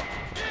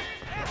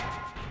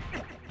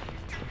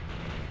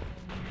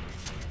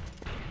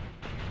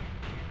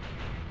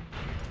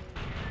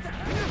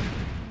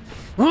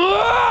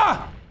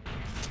 Ah!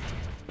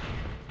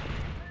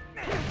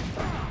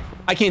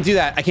 I can't do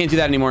that. I can't do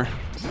that anymore.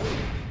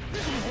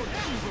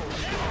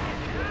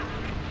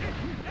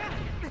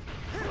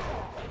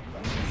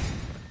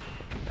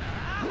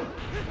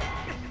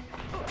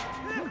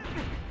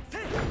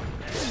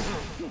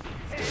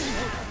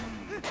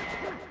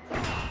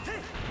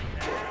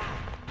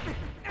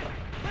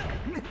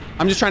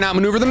 I'm just trying to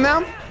outmaneuver them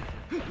now.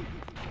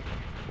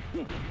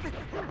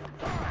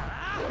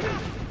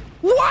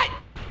 What?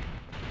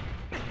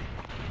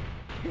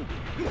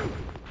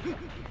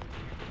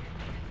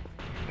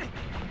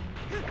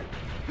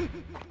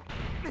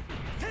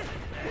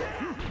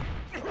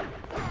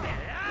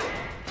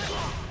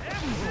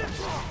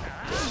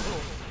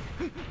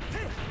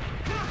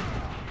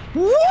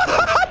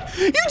 What?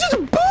 You just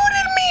booted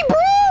me, bro!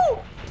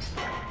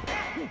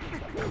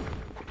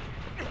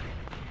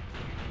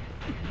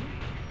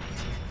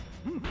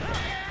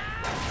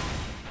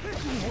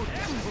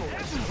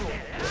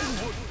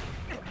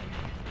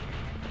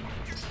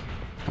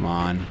 Come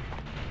on.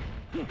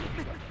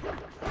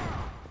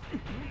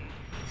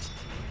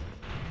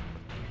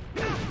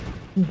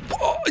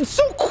 Oh, it's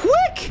so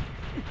quick!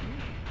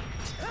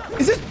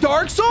 Is this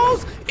Dark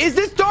Souls? Is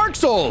this Dark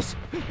Souls?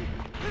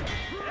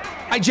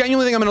 I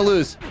genuinely think I'm gonna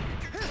lose.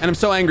 And I'm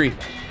so angry.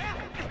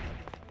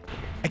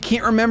 I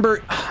can't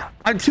remember.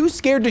 I'm too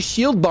scared to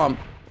shield bump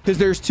because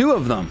there's two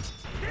of them.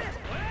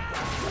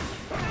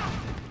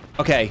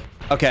 Okay.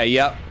 Okay,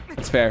 yep.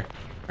 That's fair.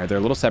 All right, they're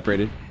a little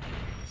separated.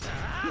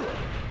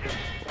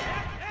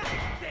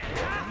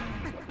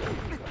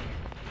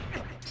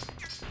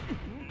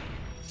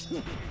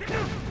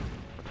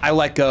 I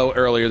let go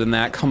earlier than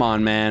that. Come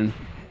on, man.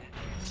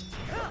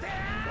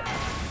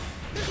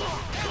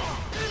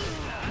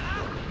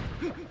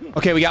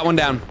 Okay, we got one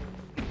down.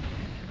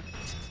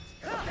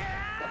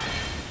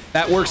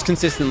 That works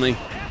consistently.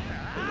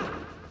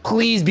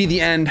 Please be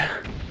the end.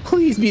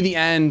 Please be the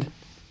end.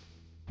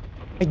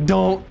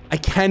 I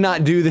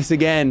cannot do this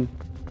again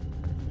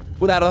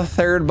without a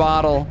third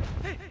bottle.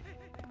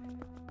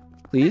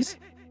 Please?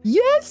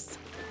 Yes!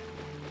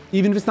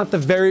 Even if it's not the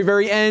very,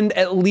 very end,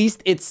 at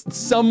least it's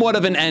somewhat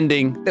of an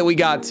ending that we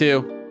got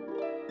to.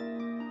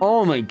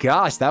 Oh my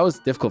gosh, that was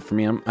difficult for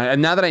me.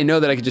 Now that I know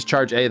that I could just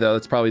charge A though,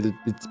 it's probably,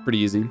 it's pretty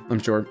easy, I'm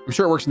sure. I'm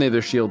sure it works when they have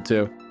their shield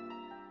too.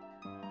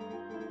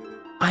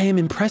 I am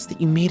impressed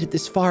that you made it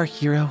this far,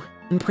 hero.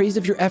 In praise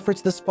of your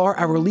efforts thus far,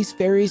 I will release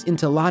fairies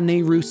into La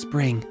Nehru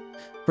Spring.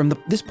 From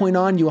this point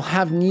on, you will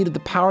have need of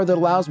the power that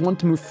allows one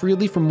to move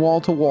freely from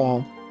wall to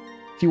wall.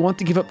 If you want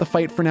to give up the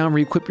fight for now and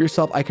re-equip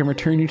yourself, I can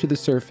return you to the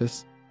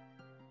surface.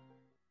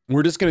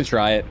 We're just gonna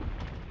try it.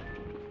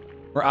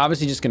 We're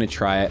obviously just gonna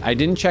try it. I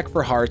didn't check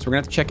for hearts. We're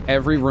gonna have to check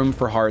every room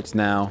for hearts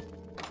now.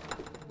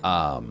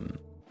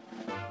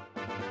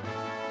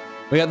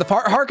 We got the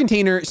heart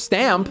container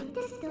stamp,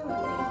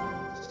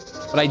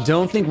 but I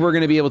don't think we're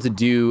gonna be able to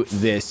do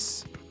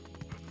this,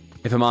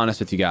 if I'm honest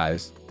with you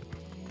guys.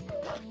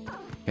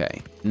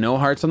 Okay, no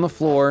hearts on the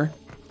floor.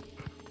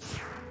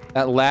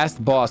 That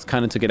last boss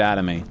kind of took it out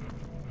of me.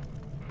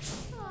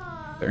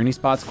 Are there any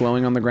spots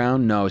glowing on the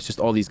ground? No, it's just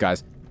all these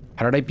guys.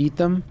 How did I beat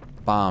them?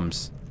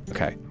 Bombs.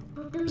 Okay.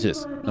 What's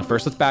this? No,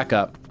 first let's back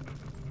up.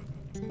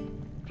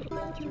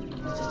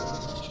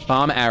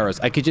 Bomb arrows.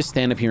 I could just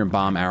stand up here and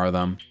bomb arrow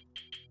them.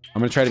 I'm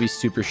gonna try to be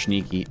super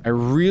sneaky. I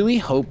really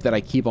hope that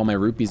I keep all my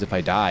rupees if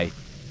I die.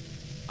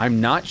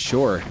 I'm not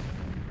sure.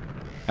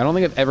 I don't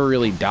think I've ever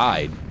really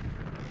died.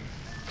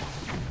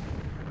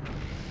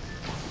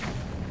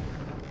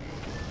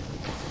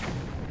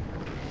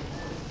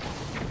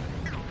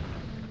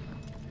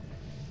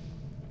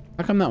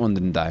 How come that one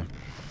didn't die?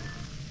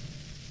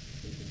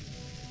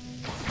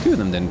 Two of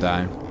them didn't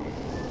die.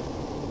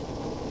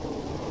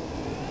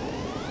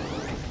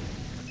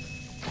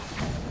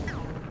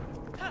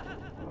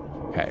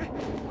 Okay.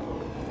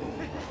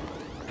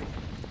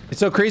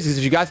 so crazy because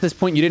if you got to this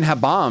point, you didn't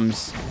have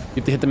bombs. You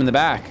have to hit them in the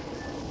back.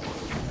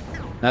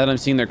 Now that I'm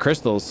seeing their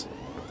crystals.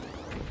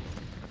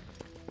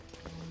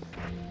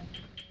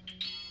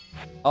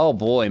 Oh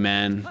boy,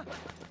 man.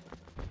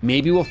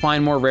 Maybe we'll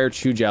find more rare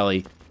chew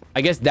jelly. I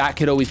guess that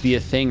could always be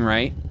a thing,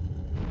 right?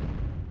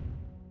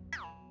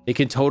 It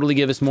could totally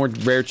give us more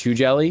rare chew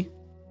jelly.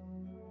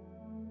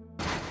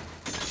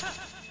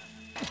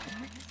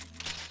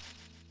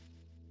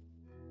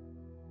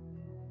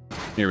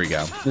 Here we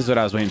go. This is what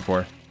I was waiting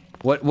for.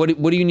 What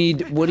do you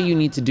need? What do you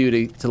need to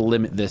do to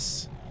limit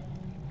this?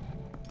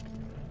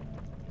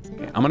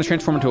 Okay, I'm gonna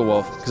transform into a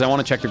wolf because I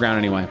want to check the ground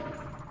anyway.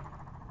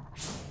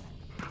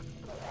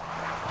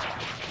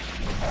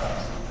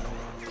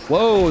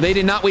 Whoa, they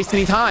did not waste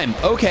any time.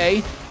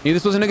 Okay, maybe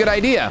this wasn't a good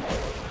idea.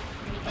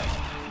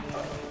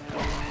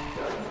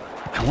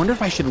 I wonder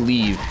if I should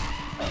leave.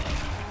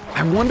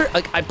 I wonder,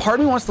 like, part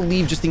of me wants to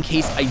leave just in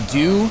case I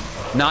do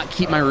not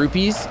keep my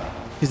rupees,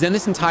 because then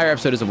this entire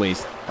episode is a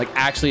waste. Like,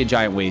 actually a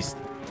giant waste.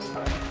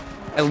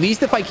 At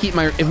least if I keep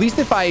my, at least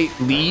if I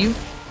leave,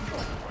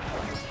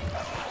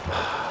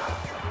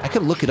 I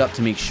could look it up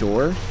to make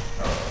sure.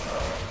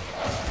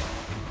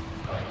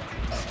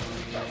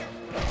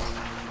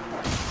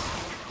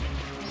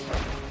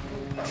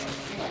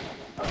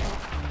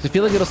 So I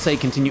feel like it'll say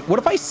continue. What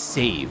if I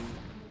save?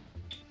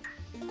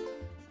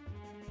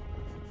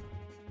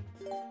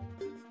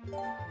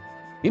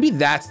 Maybe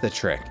that's the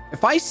trick.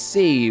 If I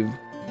save,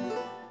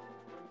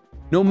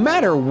 no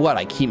matter what,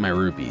 I keep my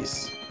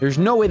rupees. There's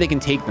no way they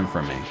can take them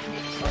from me.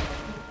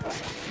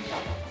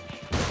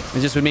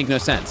 It just would make no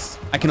sense.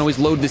 I can always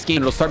load this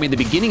game. It'll start me at the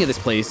beginning of this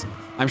place.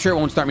 I'm sure it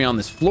won't start me on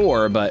this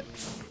floor, but...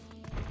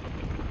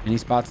 Any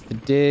spots to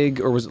dig?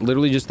 Or was it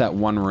literally just that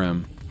one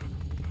room?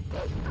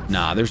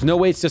 Nah, there's no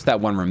way it's just that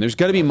one room. There's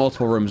got to be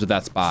multiple rooms with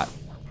that spot.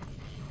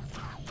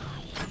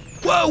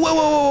 Whoa, whoa,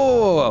 whoa,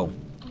 whoa, whoa, whoa.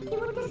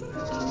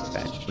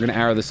 Okay, we're gonna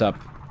arrow this up.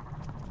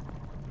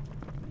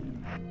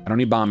 I don't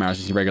need bomb arrows,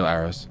 just need regular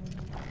arrows.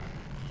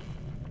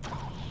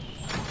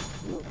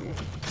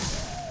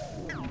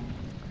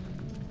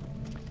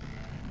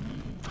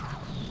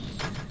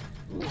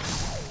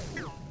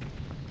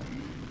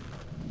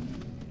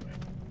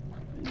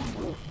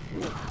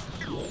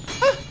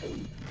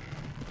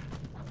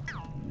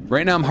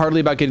 Right now, I'm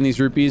hardly about getting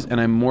these rupees,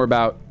 and I'm more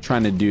about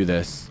trying to do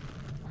this.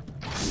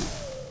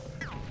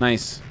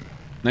 Nice.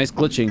 Nice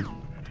glitching.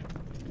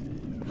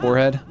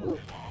 Forehead.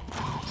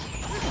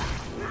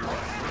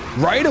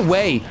 Right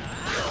away.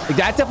 Like,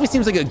 that definitely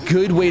seems like a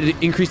good way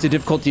to increase the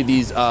difficulty of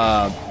these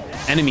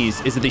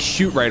enemies, is that they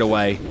shoot right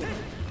away.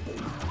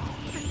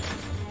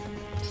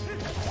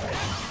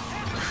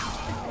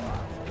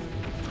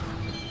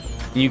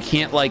 You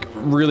can't, like,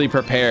 really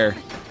prepare.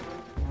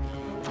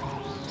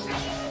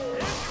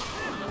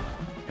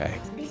 Okay.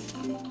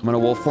 I'm gonna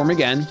wolf form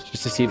again,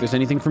 just to see if there's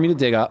anything for me to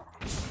dig up.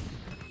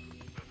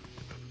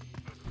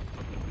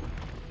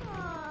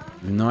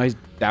 Even though I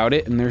doubt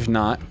it, and there's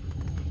not.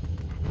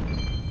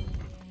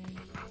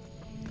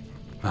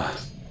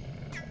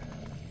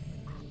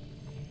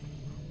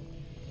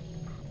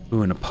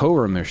 Ooh, in a Poe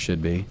room there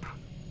should be.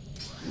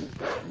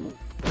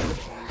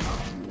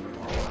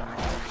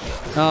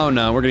 Oh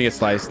no, we're gonna get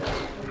sliced.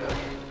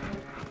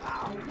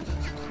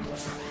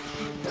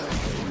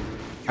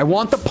 I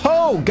want the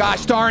Poe!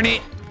 Gosh darn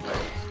it!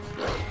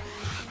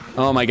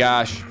 Oh my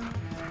gosh.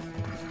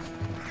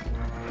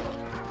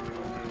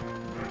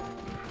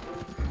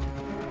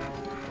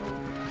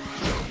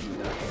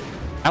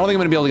 I don't think I'm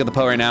gonna be able to get the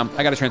Poe right now.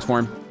 I gotta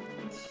transform.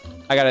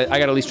 I gotta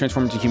at least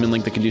transform into Human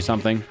Link that can do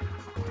something.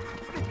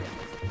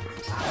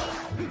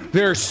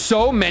 There are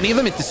so many of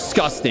them, it's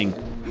disgusting.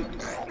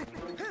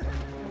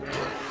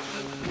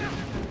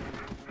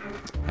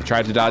 I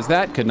tried to dodge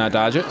that, could not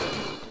dodge it.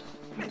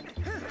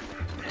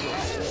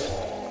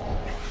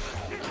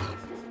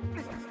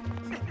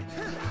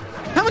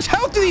 How much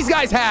health do these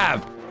guys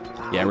have?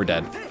 Yeah, we're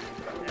dead.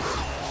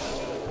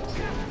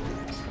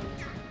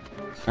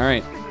 All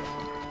right.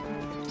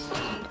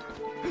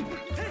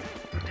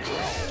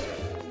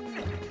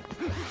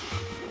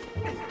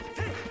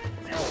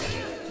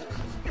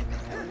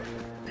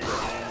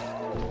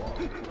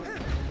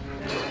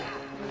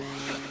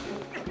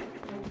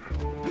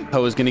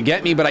 Poe is gonna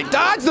get me, but I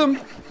dodged them.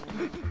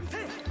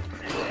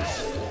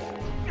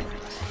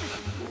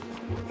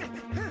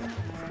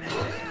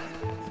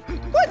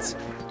 What?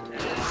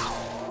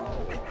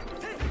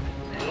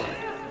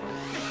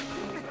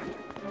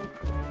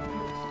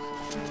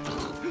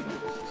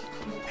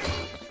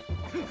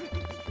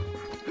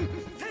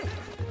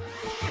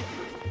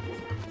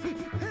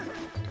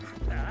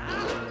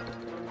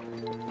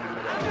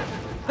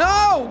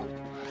 No!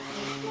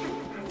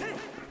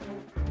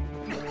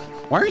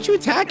 Why aren't you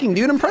attacking,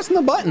 dude? I'm pressing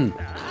the button.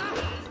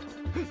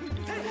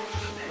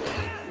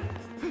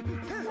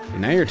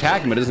 And now you're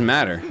attacking, but it doesn't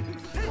matter.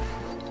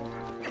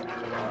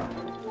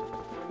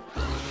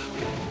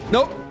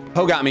 Nope.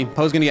 Poe got me.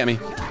 Poe's gonna get me.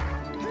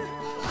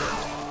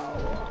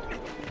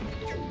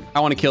 I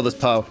want to kill this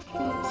Poe.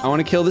 I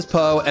want to kill this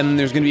Poe, and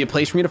there's gonna be a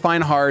place for me to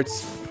find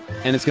hearts,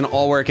 and it's gonna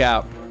all work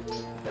out.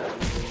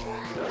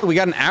 We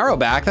got an arrow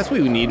back. That's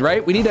what we need,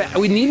 right? We need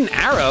an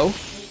arrow.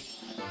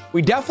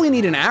 We definitely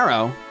need an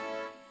arrow.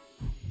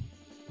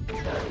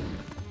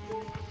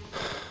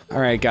 All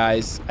right,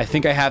 guys. I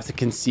think I have to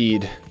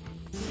concede.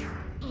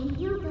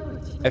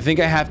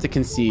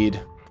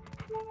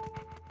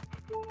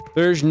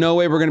 There's no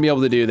way we're gonna be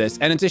able to do this.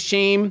 And it's a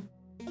shame,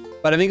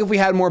 but I think if we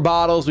had more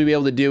bottles, we'd be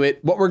able to do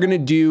it. What we're gonna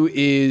do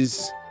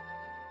is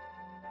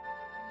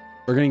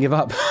we're gonna give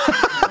up.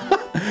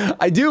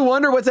 I do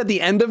wonder what's at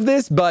the end of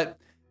this, but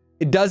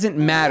it doesn't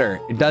matter.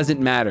 It doesn't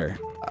matter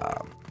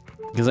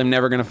because I'm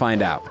never gonna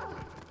find out.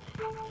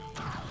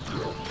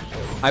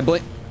 I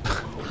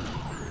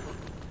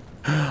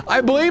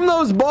blame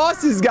those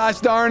bosses, gosh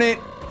darn it.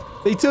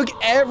 They took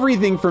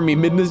everything from me.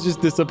 Midna's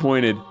just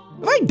disappointed.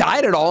 Have I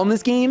died at all in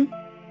this game?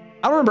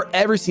 I don't remember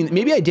ever seeing it.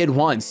 Maybe I did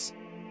once.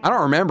 I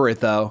don't remember it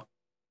though.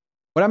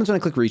 What happens when I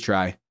click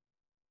retry?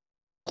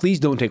 Please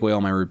don't take away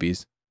all my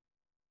rupees.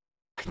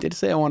 I did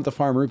say I wanted to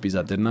farm rupees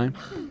up, didn't I?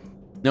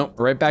 Nope,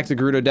 right back to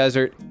Gerudo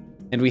Desert.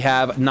 And we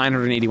have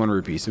 981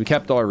 rupees. So we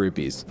kept all our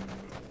rupees.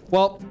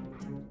 Well,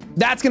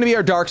 that's going to be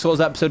our Dark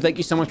Souls episode. Thank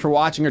you so much for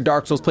watching our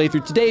Dark Souls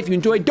playthrough today. If you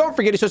enjoyed, don't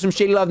forget to show some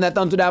shady love in that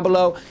thumbs up down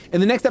below. In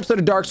the next episode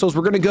of Dark Souls,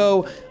 we're going to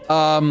go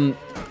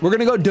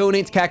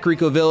donate to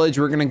Kakariko Village.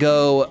 We're going to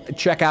go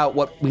check out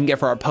what we can get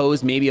for our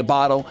pose, maybe a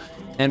bottle.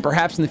 And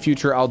perhaps in the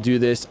future, I'll do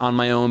this on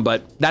my own.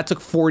 But that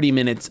took 40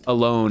 minutes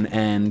alone.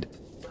 And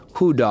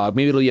who dog,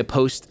 maybe it'll be a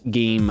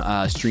post-game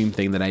stream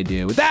thing that I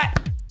do. With that,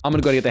 I'm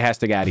going to go get the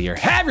hashtag out of here.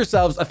 Have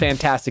yourselves a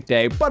fantastic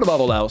day. But above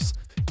all else,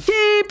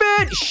 keep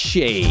it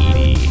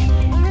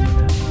shady.